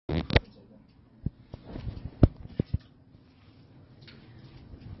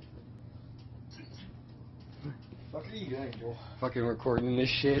are you doing, Joel? Fucking recording this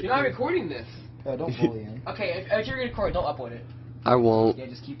shit. You're not recording this. Oh, don't bully him. Okay, if you're gonna record, don't upload it. I won't. Yeah,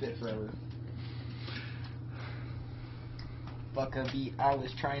 just keep it forever. Fuck a beat. I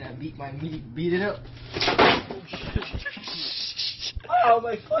was trying to beat my meat. Beat it up. Oh,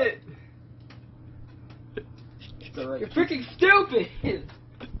 my foot. You're freaking stupid.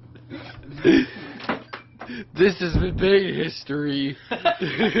 This has been big history.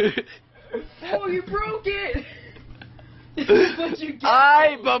 Oh, you broke it. This is what you get.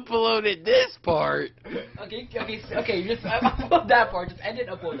 I've uploaded this part. Okay, just upload that part. Just end it,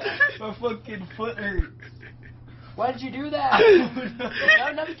 upload that. My fucking foot hurts. Why did you do that?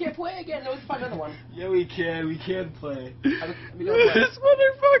 Now we can't play again. No, let's find another one. Yeah, we can play. This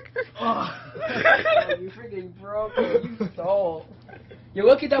motherfucker. Oh, you freaking broke it. You stole. You're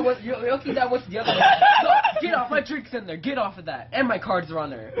lucky that was the other one. No, get off, my drink's in there. Get off of that. And my cards are on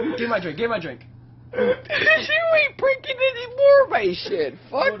there. Give my drink. You ain't breaking any more of my shit.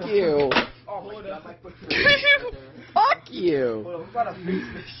 Fuck you. Oh my god, my foot's Fuck you. Hold on, we gotta fix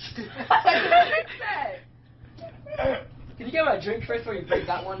this shit. Can you get my drink first before you break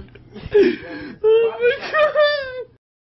that one? Oh my god.